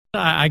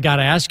I got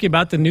to ask you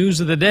about the news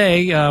of the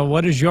day.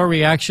 What is your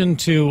reaction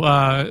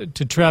to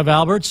Trev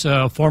Alberts,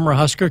 a former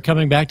Husker,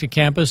 coming back to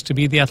campus to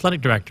be the athletic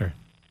director?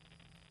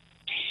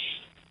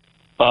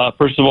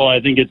 First of all,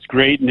 I think it's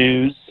great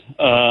news.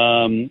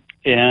 I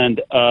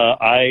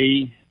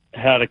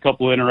had a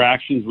couple of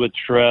interactions with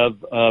Trev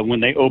when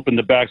they opened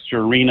the Baxter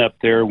Arena up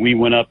there. We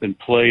went up and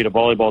played a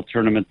volleyball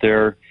tournament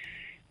there,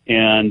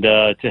 and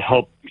to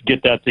help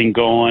get that thing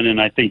going.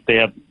 And I think they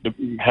have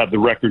the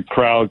record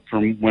crowd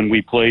from when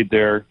we played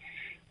there.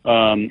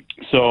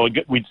 So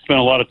we'd spent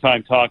a lot of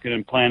time talking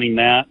and planning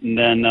that. And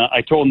then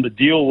I told him the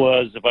deal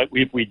was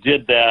if we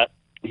did that,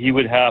 he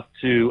would have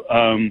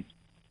to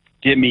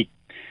get me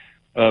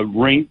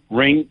ringside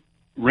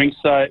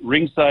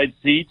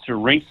seats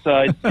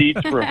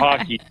for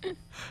hockey.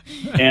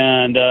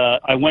 And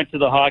I went to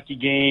the hockey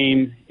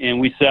game,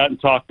 and we sat and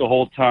talked the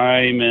whole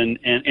time. And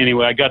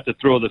anyway, I got to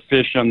throw the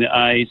fish on the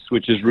ice,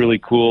 which is really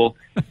cool.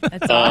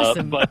 That's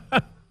awesome.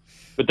 But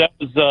that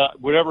was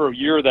whatever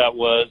year that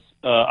was.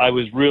 I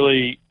was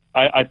really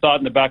I thought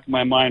in the back of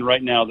my mind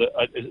right now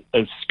that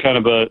it's kind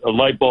of a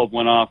light bulb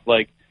went off.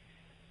 Like,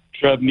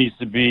 Trev needs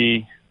to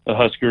be a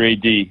Husker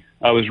AD.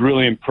 I was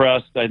really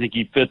impressed. I think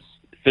he fits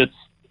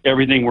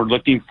everything we're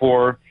looking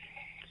for.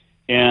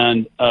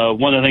 And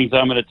one of the things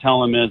I'm going to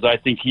tell him is I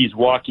think he's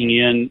walking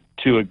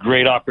into a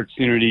great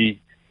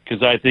opportunity,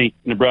 because I think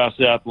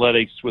Nebraska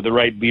athletics, with the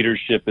right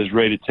leadership, is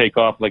ready to take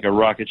off like a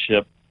rocket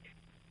ship.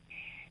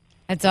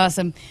 That's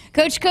awesome.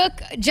 Coach Cook,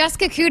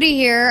 Jessica Cootie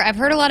here. I've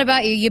heard a lot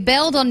about you. You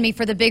bailed on me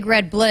for the Big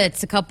Red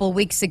Blitz a couple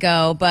weeks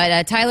ago,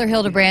 but Tyler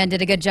Hildebrand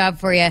did a good job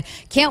for you.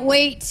 Can't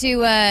wait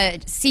to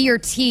see your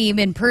team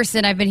in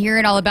person. I've been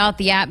hearing all about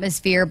the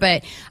atmosphere,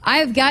 but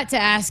I've got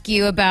to ask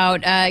you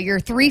about your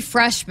three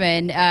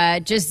freshmen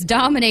just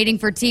dominating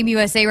for Team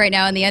USA right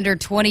now in the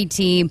under-20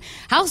 team.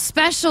 How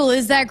special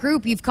is that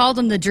group? You've called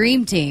them the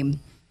Dream Team.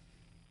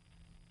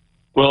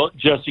 Well,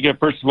 Jessica,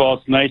 first of all,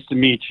 it's nice to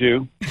meet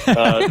you.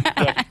 I'm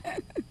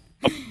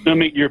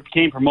assuming you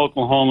came from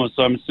Oklahoma,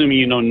 so I'm assuming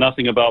you know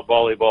nothing about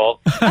volleyball.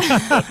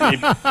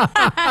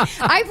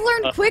 I've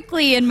learned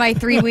quickly in my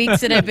 3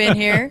 weeks that I've been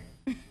here.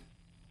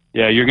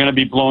 Yeah, you're going to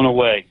be blown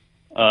away.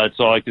 That's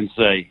all I can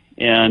say.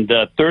 And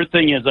third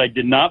thing is, I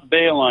did not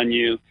bail on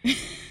you.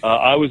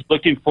 I was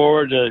looking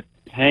forward to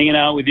hanging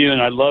out with you, and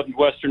I loved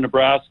Western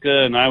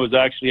Nebraska, and I was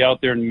actually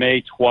out there in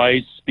May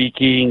twice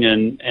speaking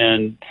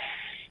and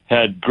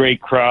had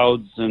great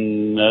crowds,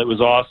 and it was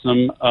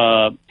awesome.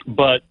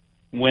 But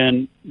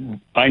when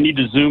I need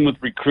to Zoom with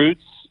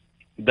recruits,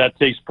 that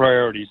takes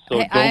priority.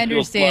 So I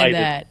understand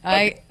that.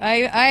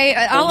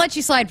 I'll let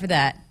you slide for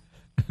that.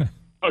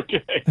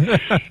 Okay.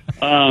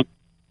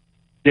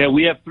 Yeah,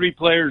 we have three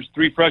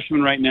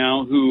freshmen right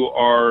now who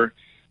are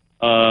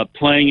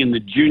playing in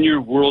the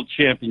Junior World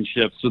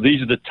Championship. So these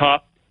are the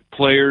top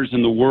players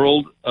in the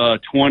world.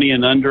 20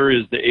 and under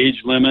is the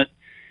age limit.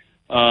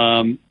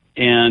 And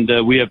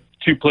we have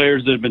two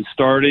players that have been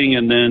starting,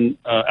 and then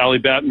Allie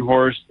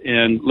Battenhorst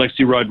and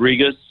Lexi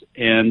Rodriguez,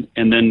 and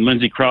then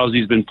Lindsay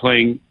Krause's been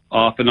playing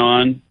off and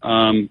on.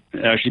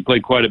 Actually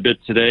played quite a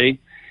bit today.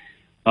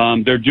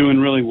 They're doing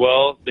really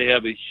well. They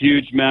have a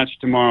huge match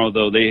tomorrow,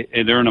 though.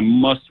 They're in a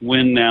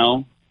must-win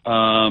now.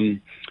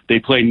 They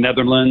play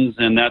Netherlands,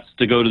 and that's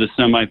to go to the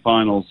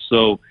semifinals.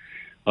 So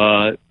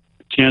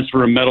chance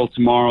for a medal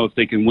tomorrow if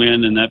they can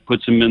win, and that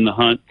puts them in the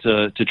hunt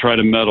to try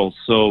to medal.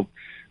 So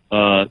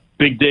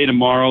big day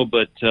tomorrow,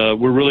 but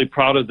we're really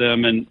proud of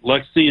them. And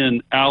Lexi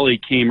and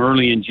Allie came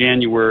early in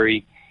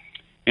January,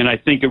 and I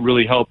think it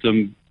really helped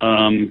them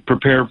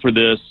prepare for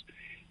this.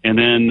 And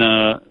then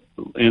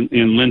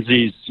in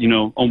Lindsay's,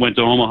 went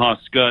to Omaha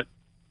Scott,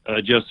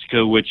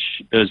 Jessica, which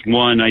has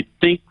won, I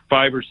think,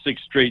 5 or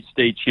 6 straight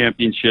state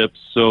championships.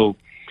 So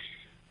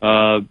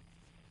they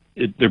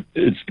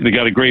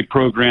got a great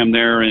program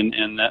there,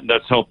 and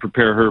that's helped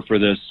prepare her for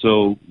this.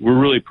 So we're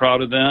really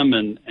proud of them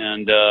and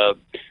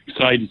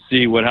excited to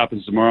see what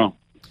happens tomorrow.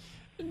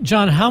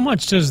 John, how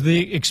much does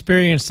the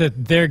experience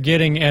that they're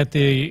getting at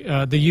the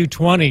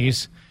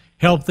U20s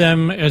help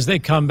them as they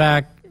come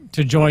back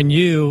to join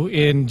you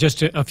in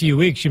just a few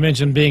weeks? You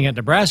mentioned being at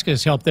Nebraska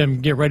has helped them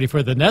get ready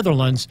for the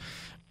Netherlands,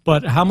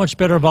 but how much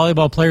better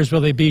volleyball players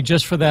will they be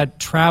just for that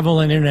travel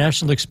and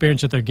international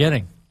experience that they're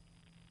getting?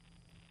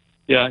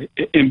 Yeah,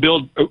 and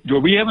Bill, are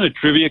we having a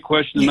trivia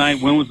question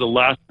tonight? When was the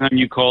last time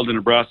you called a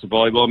Nebraska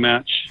volleyball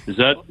match? Is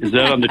that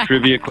on the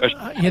trivia question?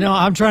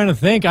 I'm trying to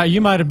think. You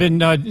might have been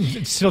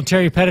still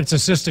Terry Pettit's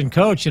assistant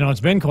coach. It's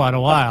been quite a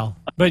while.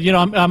 But,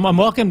 I'm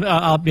welcome.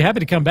 I'll be happy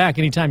to come back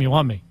anytime you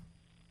want me.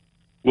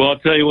 Well, I'll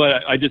tell you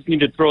what, I just need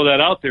to throw that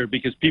out there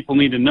because people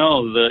need to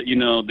know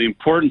the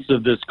importance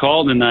of this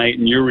call tonight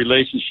and your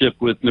relationship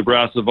with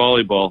Nebraska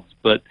volleyball.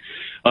 But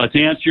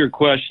to answer your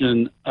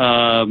question,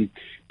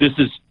 this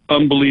is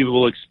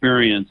unbelievable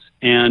experience.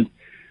 And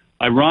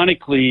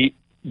ironically,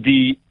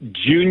 the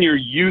Junior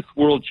Youth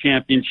World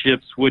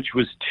Championships, which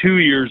was 2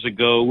 years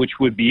ago, which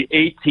would be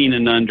 18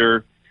 and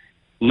under,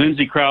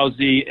 Lindsay Krause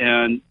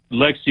and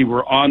Lexi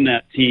were on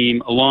that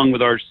team along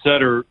with our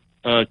setter,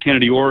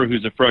 Kennedy Orr,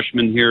 who's a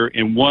freshman here,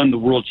 and won the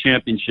World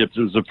Championships.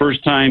 It was the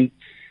first time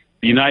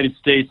the United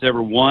States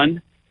ever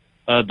won.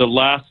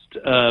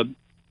 Some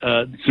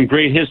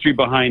great history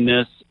behind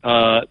this.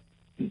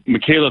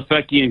 Michaela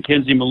Fecchi and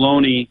Kenzie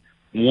Maloney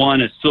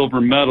won a silver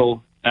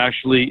medal,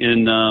 actually,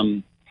 in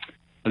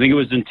I think it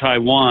was in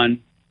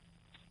Taiwan.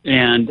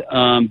 And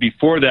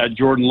before that,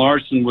 Jordan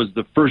Larson was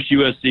the first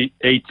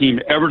USA team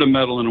ever to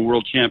medal in a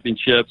World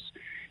Championships.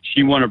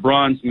 She won a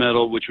bronze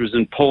medal, which was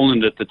in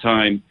Poland at the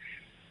time.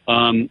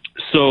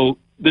 So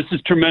this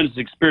is tremendous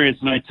experience,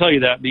 and I tell you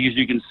that because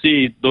you can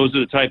see those are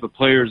the type of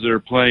players that are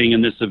playing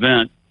in this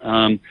event.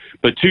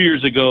 But 2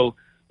 years ago,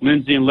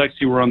 Lindsay and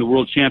Lexi were on the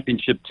World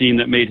Championship team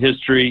that made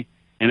history,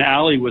 and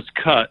Allie was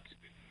cut.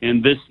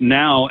 And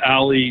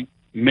Allie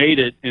made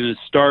it and is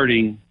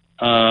starting,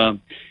 and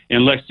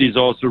Lexi is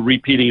also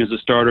repeating as a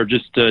starter,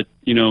 just in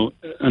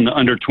the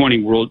under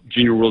 20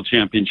 junior world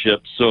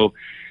championships. So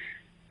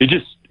this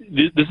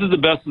is the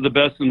best of the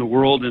best in the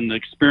world, and the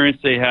experience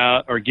they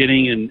are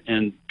getting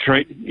and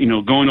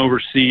going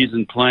overseas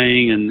and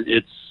playing, and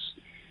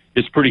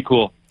it's pretty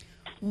cool.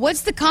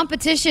 What's the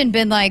competition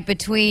been like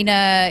between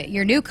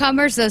your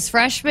newcomers, those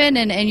freshmen,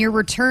 and your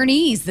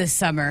returnees this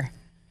summer?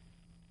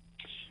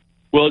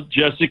 Well,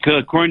 Jessica,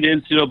 according to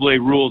NCAA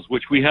rules,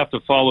 which we have to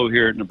follow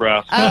here at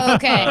Nebraska. Oh,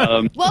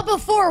 okay. Well,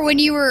 before when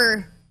you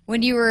were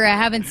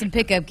having some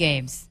pickup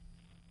games.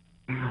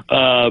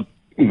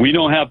 We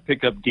don't have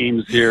pickup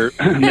games here.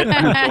 Our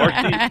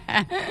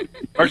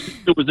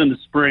season was in the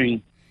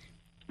spring,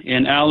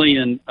 and Allie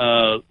and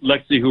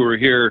Lexi, who were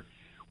here,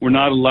 were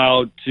not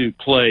allowed to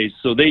play.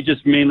 So they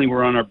just mainly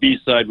were on our B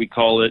side, we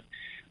call it.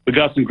 We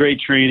got some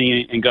great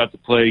training and got to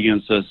play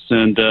against us.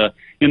 And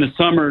in the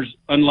summers,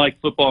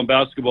 unlike football and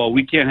basketball,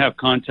 we can't have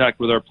contact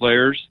with our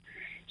players.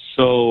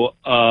 So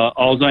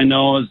all I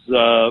know is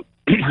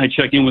I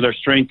check in with our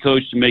strength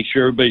coach to make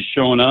sure everybody's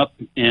showing up.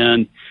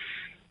 And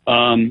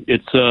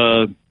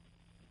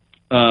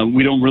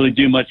we don't really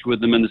do much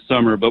with them in the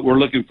summer, but we're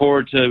looking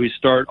forward to we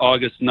start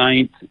August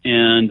 9th,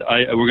 and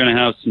we're going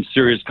to have some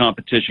serious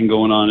competition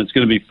going on. It's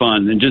going to be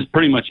fun. And just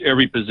pretty much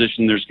every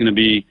position, there's going to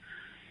be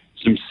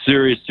some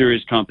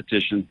serious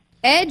competition.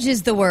 Edge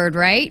is the word,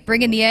 right?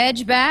 Bringing the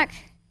edge back?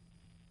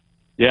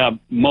 Yeah,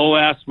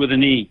 MOAS with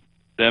an E.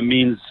 That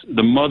means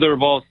the mother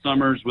of all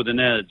summers with an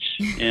edge.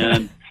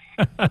 And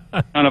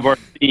kind of our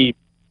theme.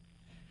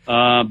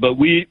 But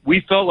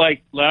we felt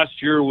like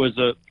last year was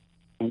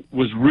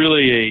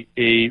really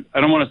a I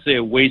don't want to say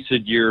a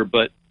wasted year,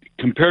 but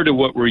compared to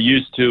what we're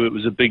used to, it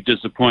was a big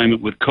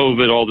disappointment with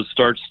COVID, all the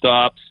start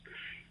stops.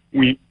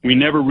 We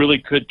never really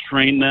could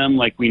train them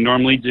like we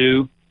normally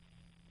do.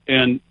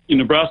 And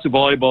Nebraska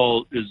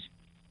volleyball is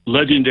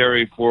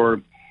legendary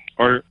for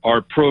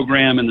our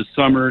program in the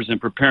summers and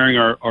preparing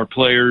our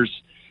players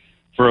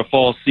for a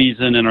fall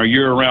season, and our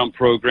year-round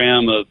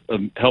program of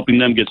helping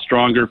them get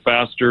stronger,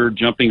 faster,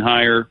 jumping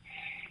higher.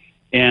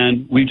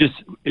 And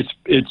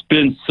it's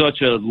been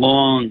such a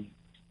long,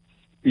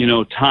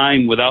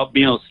 time without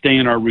being able to stay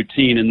in our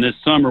routine. And this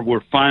summer,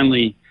 we're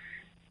finally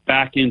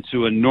back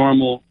into a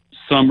normal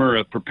summer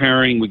of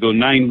preparing. We go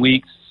 9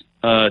 weeks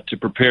to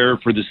prepare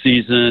for the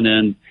season.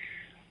 And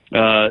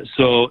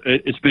so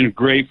it's been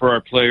great for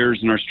our players,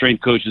 and our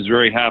strength coach is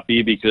very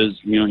happy because,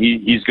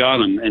 he's got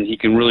them and he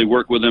can really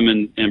work with them.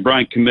 And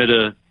Brian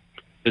Committa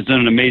has done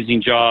an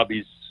amazing job.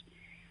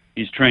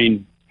 He's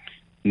trained,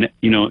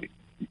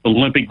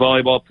 Olympic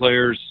volleyball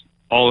players,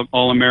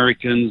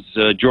 All-Americans,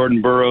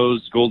 Jordan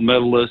Burroughs, gold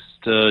medalist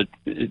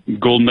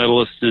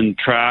in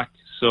track.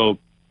 So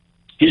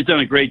he's done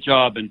a great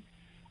job, and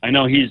I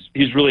know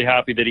he's really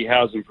happy that he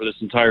has them for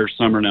this entire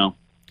summer now.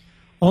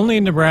 Only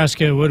in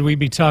Nebraska would we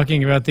be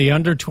talking about the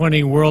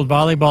Under-20 World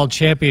Volleyball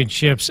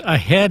Championships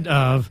ahead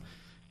of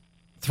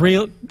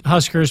 3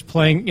 Huskers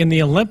playing in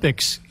the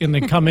Olympics in the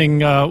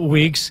coming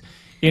weeks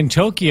in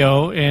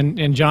Tokyo.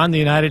 And John, the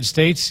United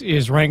States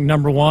is ranked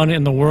 #1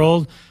 in the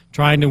world,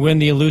 trying to win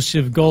the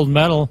elusive gold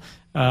medal.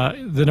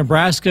 The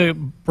Nebraska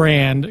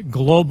brand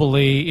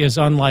globally is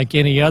unlike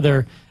any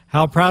other.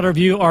 How proud of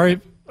you are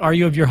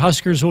you of your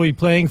Huskers who will be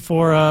playing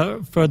for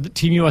the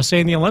Team USA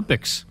in the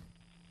Olympics?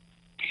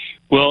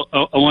 Well,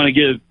 I want to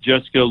give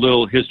Jessica a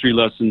little history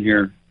lesson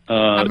here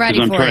because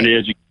I'm trying to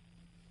educate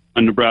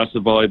on Nebraska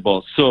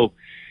volleyball. So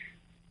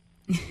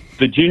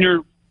the Junior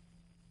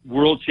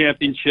World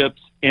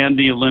Championships and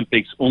the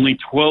Olympics, only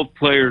 12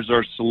 players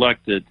are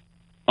selected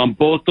on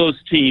both those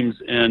teams,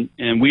 and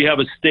we have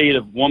a state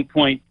of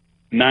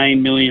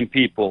 1.9 million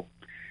people.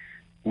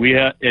 We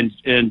have,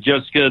 and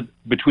Jessica,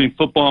 between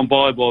football and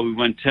volleyball, we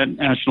won 10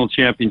 national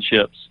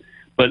championships.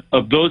 But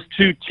of those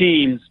 2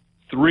 teams,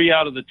 3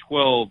 out of the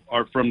 12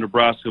 are from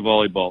Nebraska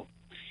volleyball.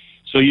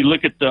 So you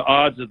look at the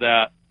odds of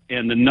that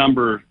and the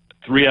number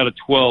 3 out of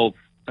 12.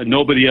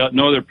 No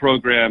other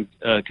program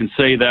can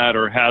say that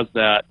or has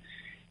that.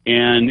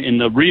 And in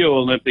the Rio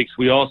Olympics,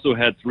 we also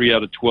had 3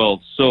 out of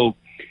 12. So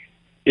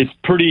it's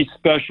pretty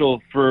special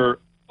for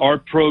our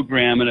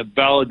program, and it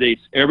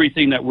validates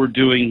everything that we're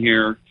doing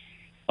here.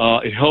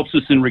 It helps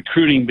us in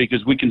recruiting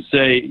because we can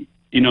say,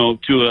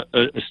 to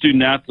a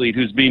student athlete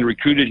who's being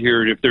recruited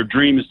here, if their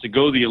dream is to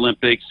go to the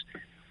Olympics,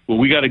 well,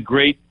 we got a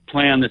great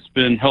plan that's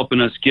been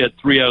helping us get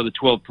 3 out of the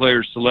 12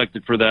 players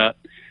selected for that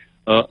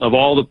of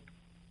all the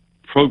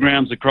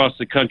programs across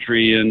the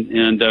country.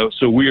 And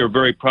so we are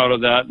very proud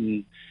of that.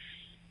 And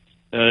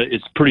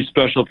it's pretty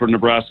special for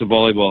Nebraska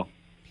volleyball.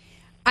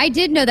 I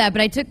did know that,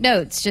 but I took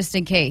notes just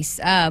in case.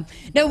 No,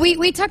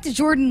 we talked to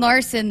Jordan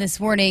Larson this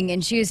morning,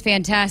 and she was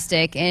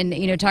fantastic, and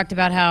talked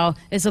about how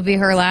this will be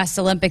her last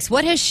Olympics.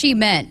 What has she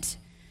meant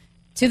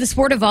to the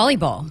sport of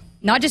volleyball,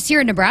 not just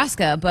here in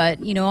Nebraska, but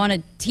on a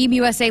Team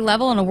USA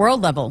level and a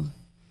world level?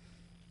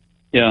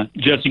 Yeah,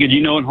 Jessica, do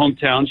you know what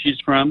hometown she's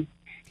from?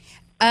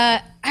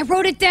 I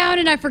wrote it down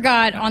and I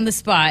forgot on the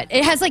spot.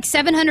 It has like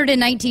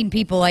 719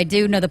 people. I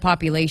do know the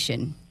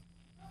population.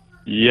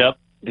 Yep.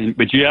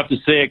 But you have to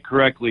say it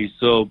correctly,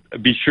 so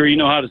be sure you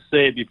know how to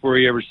say it before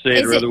you ever say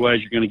it, or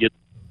otherwise you're going to get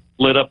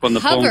lit up on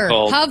the phone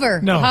call.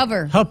 Hupper.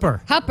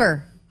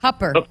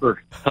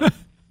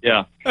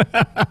 Yeah.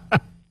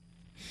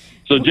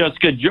 So,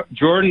 Jessica,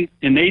 Jordan,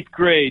 in 8th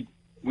grade,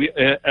 we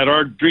at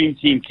our Dream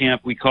Team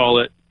camp, we call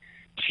it,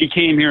 she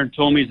came here and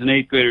told me as an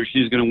 8th grader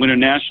she was going to win a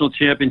national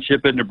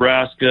championship at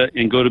Nebraska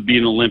and go to be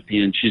an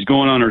Olympian. She's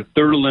going on her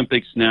 3rd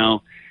Olympics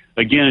now.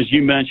 Again, as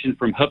you mentioned,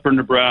 from Hupper,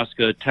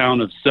 Nebraska, a town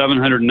of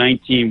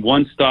 719,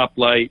 1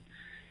 stoplight.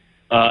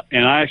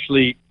 And I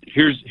actually,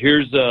 here's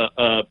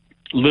a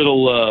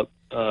little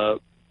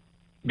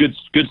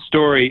good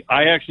story.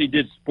 I actually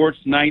did Sports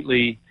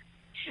Nightly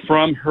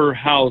from her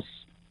house.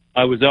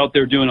 I was out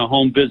there doing a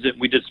home visit.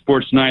 We did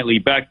Sports Nightly.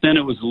 Back then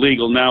it was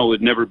legal. Now it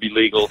would never be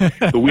legal.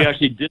 But we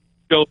actually did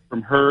a show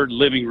from her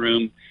living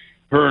room,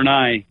 her and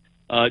I,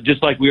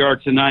 just like we are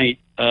tonight,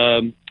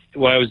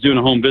 while I was doing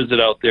a home visit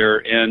out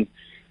there. And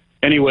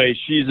anyway,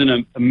 she's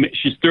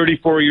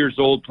 34 years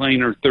old,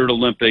 playing her 3rd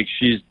Olympics.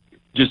 She's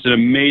just an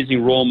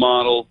amazing role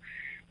model.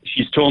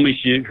 She's told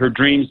me her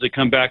dreams to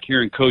come back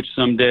here and coach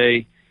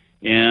someday.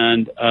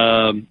 And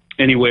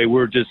anyway,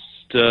 we're just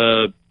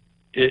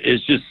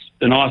it's just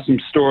an awesome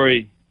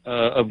story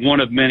of one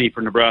of many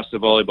for Nebraska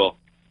volleyball.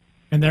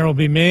 And there will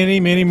be many,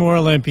 many more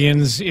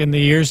Olympians in the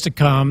years to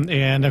come.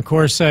 And, of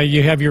course,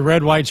 you have your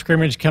red-white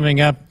scrimmage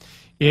coming up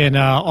in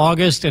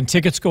August, and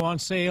tickets go on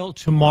sale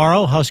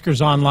tomorrow.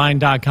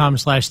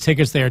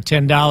 HuskersOnline.com/tickets. They are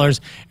 $10,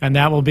 and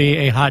that will be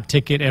a hot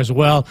ticket as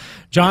well.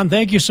 John,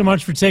 thank you so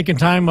much for taking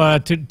time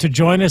to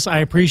join us. I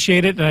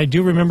appreciate it, and I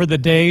do remember the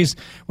days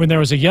when there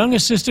was a young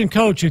assistant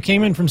coach who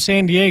came in from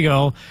San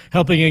Diego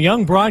helping a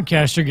young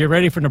broadcaster get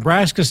ready for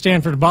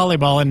Nebraska-Stanford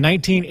volleyball in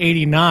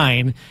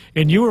 1989,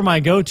 and you were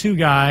my go-to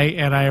guy,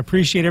 and I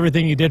appreciate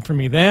everything you did for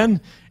me then,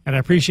 and I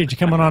appreciate you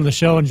coming on the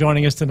show and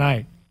joining us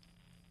tonight.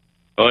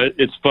 Oh,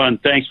 it's fun.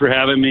 Thanks for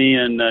having me,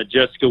 and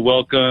Jessica,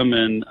 welcome,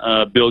 and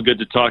Bill, good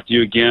to talk to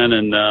you again.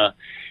 And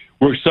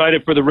we're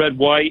excited for the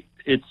red-white.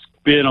 It's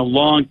been a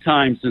long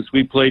time since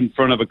we played in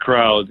front of a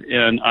crowd,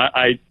 and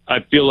I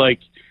feel like,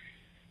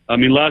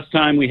 last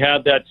time we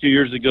had that 2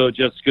 years ago,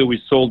 Jessica,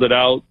 we sold it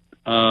out.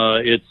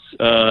 And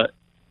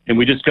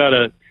we just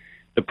gotta.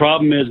 The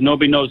problem is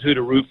nobody knows who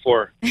to root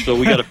for, so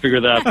we got to figure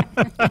that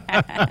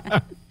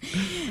out.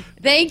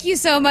 Thank you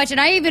so much,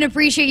 and I even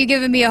appreciate you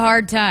giving me a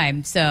hard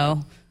time.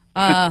 So.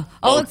 I'll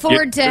look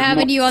forward to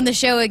having you on the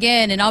show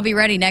again, and I'll be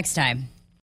ready next time.